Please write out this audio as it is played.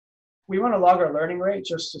we want to log our learning rate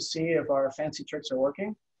just to see if our fancy tricks are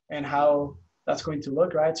working and how that's going to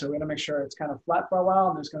look, right? So we're going to make sure it's kind of flat for a while,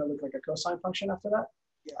 and it's going to look like a cosine function after that.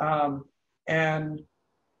 Yeah. And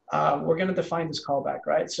we're going to define this callback,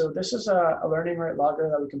 right? So this is a learning rate logger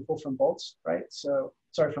that we can pull from bolts, right? So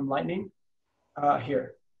sorry, from Lightning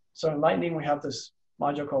here. So in Lightning, we have this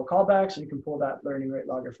module called callback, so you can pull that learning rate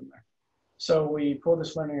logger from there. So we pull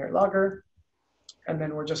this learning rate logger, and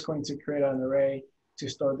then we're just going to create an array to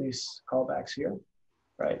store these callbacks here,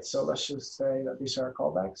 right? So let's just say that these are our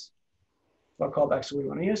callbacks. What callbacks do we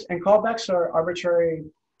want to use? And callbacks are arbitrary,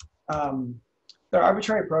 they're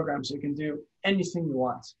arbitrary programs. So you can do anything you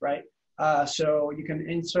want, right? So you can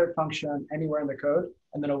insert function anywhere in the code,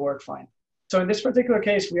 and then it'll work fine. So in this particular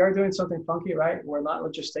case, we are doing something funky, right? We're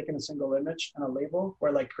not just taking a single image and a label.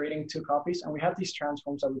 We're like creating two copies, and we have these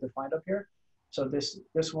transforms that we defined up here. So this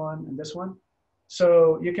one and this one.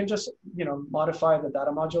 So you can just, modify the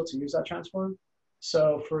data module to use that transform.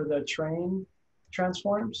 So for the train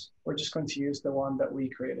transforms, we're just going to use the one that we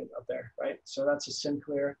created up there, right? So that's a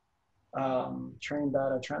SimCLR train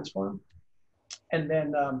data transform. And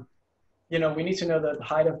then, we need to know the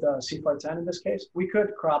height of the CFAR10 in this case. We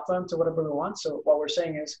could crop them to whatever we want. So what we're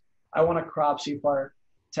saying is, I want to crop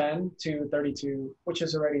CFAR10 to 32, which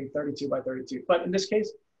is already 32 by 32. But in this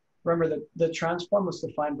case, remember that the transform was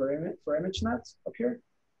defined for ImageNet up here.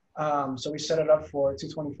 So we set it up for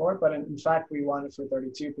 224, but in fact, we want it for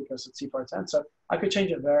 32 because it's CFAR10. So I could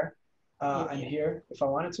change it there and here if I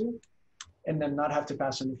wanted to, and then not have to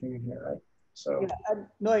pass anything in here, right? So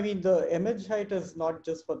no, I mean, the image height is not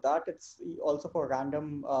just for that. It's also for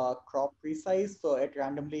random crop resize. So it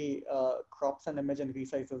randomly crops an image and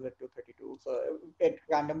resizes it to 32. So it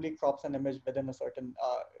randomly crops an image within a certain.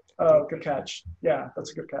 Oh, good catch. Yeah,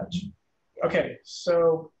 that's a good catch. Yeah. Okay,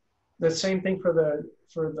 so the same thing for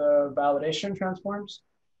the validation transforms,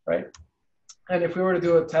 right? And if we were to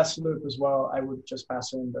do a test loop as well, I would just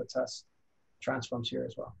pass in the test transforms here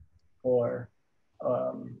as well, or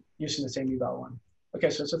using the same eval1.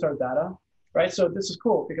 Okay, so this is our data, right? So this is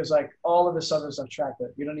cool because like all of this other is abstracted.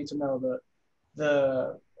 You don't need to know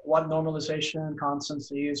the what normalization constants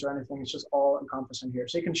to use or anything. It's just all encompassing here.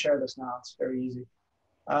 So you can share this now. It's very easy.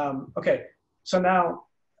 Okay, so now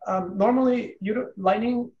normally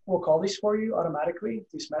Lightning will call these for you automatically,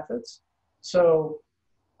 these methods. So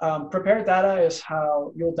prepared data is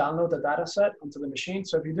how you'll download the data set onto the machine.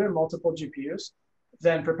 So if you're doing multiple GPUs,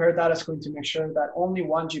 then prepared data is going to make sure that only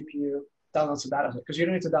one GPU downloads the data set because you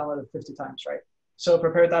don't need to download it 50 times, right? So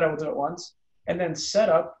prepared data will do it once. And then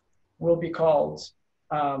setup will be called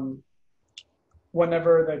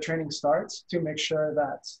whenever the training starts to make sure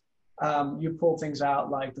that you pull things out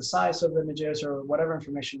like the size of images or whatever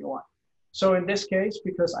information you want. So in this case,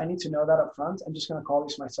 because I need to know that up front, I'm just going to call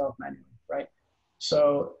these myself manually, right?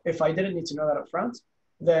 So if I didn't need to know that up front,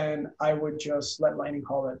 then I would just let Lightning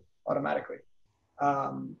call it automatically.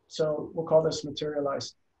 So we'll call this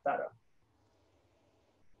materialized data.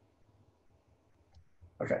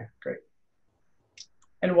 Okay, great.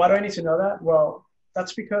 And why do I need to know that? Well,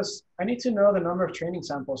 that's because I need to know the number of training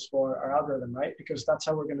samples for our algorithm, right? Because that's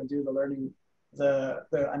how we're going to do the learning, the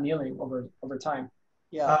annealing over time.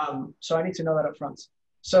 Yeah. So I need to know that up front.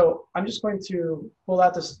 So I'm just going to pull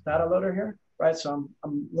out this data loader here, right? So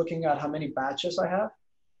I'm looking at how many batches I have,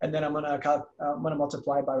 and then I'm going to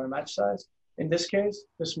multiply by my match size. In this case,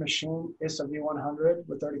 this machine is a V100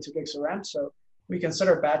 with 32 gigs of RAM. So we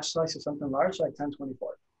consider batch size as something large, like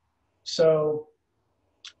 1024. So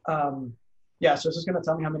yeah, so this is going to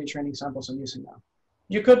tell me how many training samples I'm using now.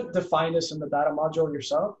 You could define this in the data module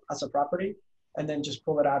yourself as a property and then just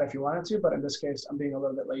pull it out if you wanted to. But in this case, I'm being a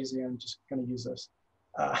little bit lazy and just going to use this.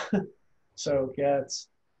 So get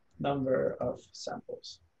number of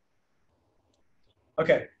samples.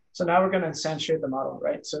 Okay, so now we're going to instantiate the model,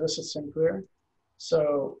 right? So this is SimCLR.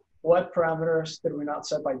 So what parameters did we not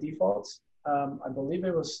set by default? I believe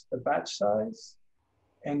it was the batch size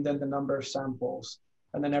and then the number of samples,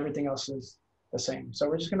 and then everything else is the same. So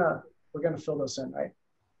we're gonna fill those in, right?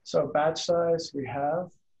 So batch size we have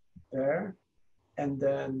there, and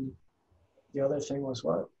then the other thing was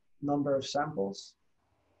what? Number of samples.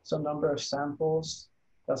 So number of samples,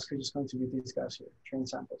 that's just going to be these guys here, train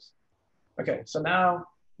samples. Okay, so now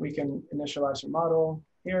we can initialize your model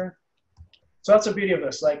here. So that's the beauty of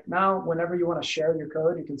this. Like now, whenever you want to share your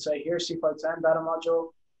code, you can say, here's CFAR10 data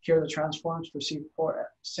module, here are the transforms for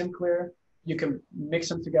SimCLR. You can mix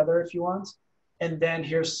them together if you want. And then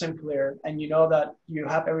here's SimCLR, and you know that you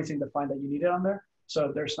have everything defined that you needed on there.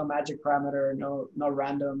 So there's no magic parameter, no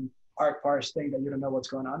random arc parse thing that you don't know what's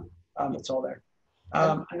going on. It's all there.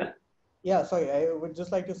 Yeah, sorry, I would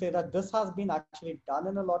just like to say that this has been actually done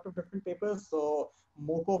in a lot of different papers. So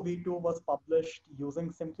Moco V2 was published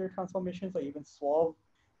using SimCLR transformations, or even Swerve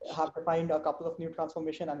have defined a couple of new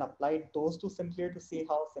transformation and applied those to SimCLR to see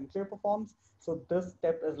how SimCLR performs. So this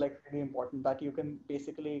step is like really important, that you can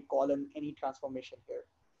basically call in any transformation here.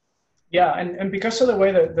 Yeah, and because of the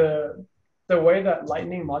way that the way that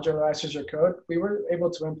Lightning modularizes your code, we were able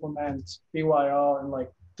to implement BYL in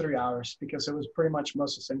like 3 hours because it was pretty much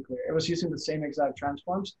most SimCLR. It was using the same exact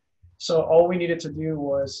transforms. So all we needed to do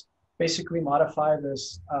was basically modify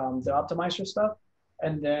this the optimizer stuff,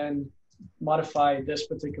 and then modify this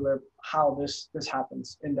particular how this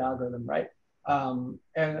happens in the algorithm, right?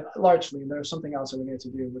 And largely there's something else that we needed to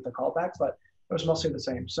do with the callback, but it was mostly the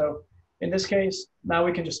same. So in this case, now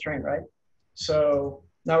we can just train, right? So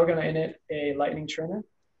now we're going to init a Lightning trainer,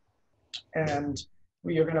 and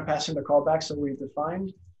we are going to pass in the callbacks that we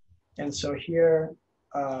defined. And so here,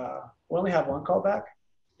 we only have one callback.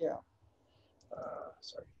 Yeah.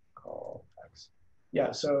 Sorry, callbacks.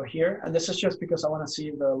 Yeah, so here, and this is just because I want to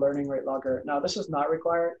see the learning rate logger. Now, this is not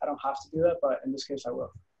required. I don't have to do that, but in this case, I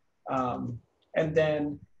will. And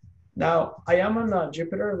then now I am on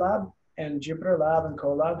Jupyter Lab, and Jupyter Lab and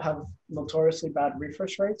Colab have notoriously bad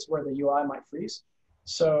refresh rates where the UI might freeze.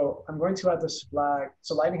 So I'm going to add this flag.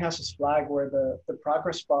 So Lightning has this flag where the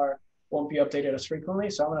progress bar won't be updated as frequently.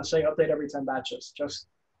 So I'm going to say update every 10 batches, just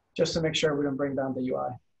to make sure we don't bring down the UI.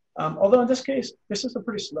 Although in this case, this is a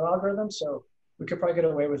pretty slow algorithm, so we could probably get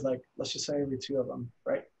away with like, let's just say every 2 of them,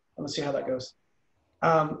 right? And let's see how that goes.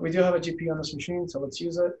 We do have a GPU on this machine, so let's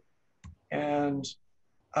use it. And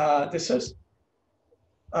this is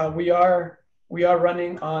we are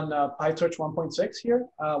running on PyTorch 1.6 here,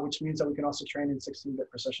 which means that we can also train in 16-bit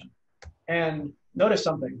precision. And notice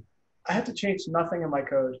something. I had to change nothing in my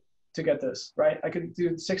code to get this, right? I could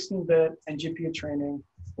do 16-bit and GPU training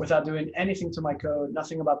without doing anything to my code,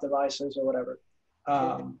 nothing about devices or whatever.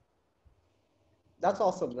 That's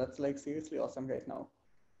awesome. That's like seriously awesome right now.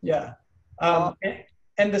 Yeah.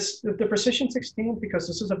 And this the precision 16, because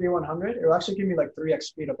this is a V100, it will actually give me like 3x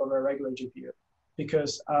speed up over a regular GPU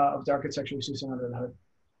because of the architecture we're using under the hood.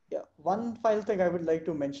 Yeah, one final thing I would like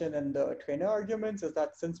to mention in the trainer arguments is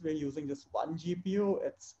that since we're using just one GPU,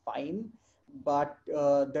 it's fine. But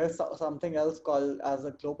there's something else called as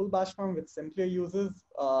a global batch norm, which simply uses,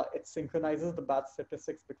 it synchronizes the batch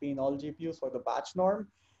statistics between all GPUs for the batch norm.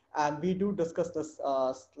 And we do discuss this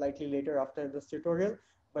slightly later after this tutorial.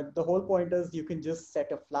 But the whole point is you can just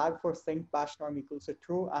set a flag for sync batch norm equals to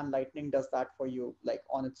true, and Lightning does that for you like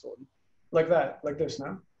on its own. Like that, like this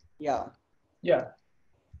now? Yeah. Yeah.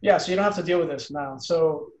 Yeah, so you don't have to deal with this now.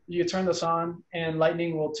 So you turn this on, and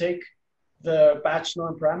Lightning will take the batch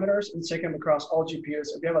norm parameters and sync them across all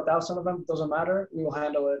GPUs. If you have 1,000 of them, doesn't matter. We will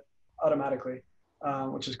handle it automatically,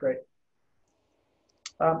 which is great.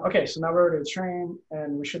 Okay, so now we're ready to train,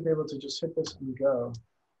 and we should be able to just hit this and go,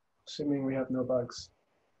 assuming we have no bugs.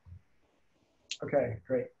 Okay,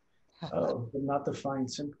 great. Oh, did not define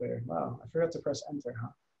SimCLR. Wow, I forgot to press enter, huh?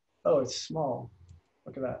 Oh, it's small.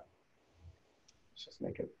 Look at that. Let's just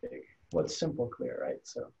make it big. What's simple clear, right?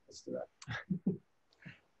 So let's do that.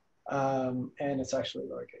 And it's actually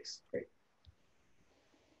lowercase. Great.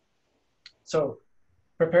 So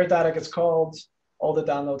prepared data gets called, all the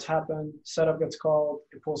downloads happen, setup gets called,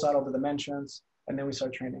 it pulls out all the dimensions, and then we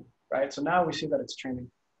start training, right? So now we see that it's training.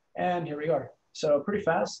 And here we are. So pretty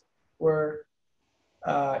fast. We're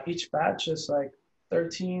each batch is like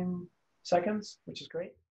 13 seconds, which is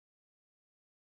great.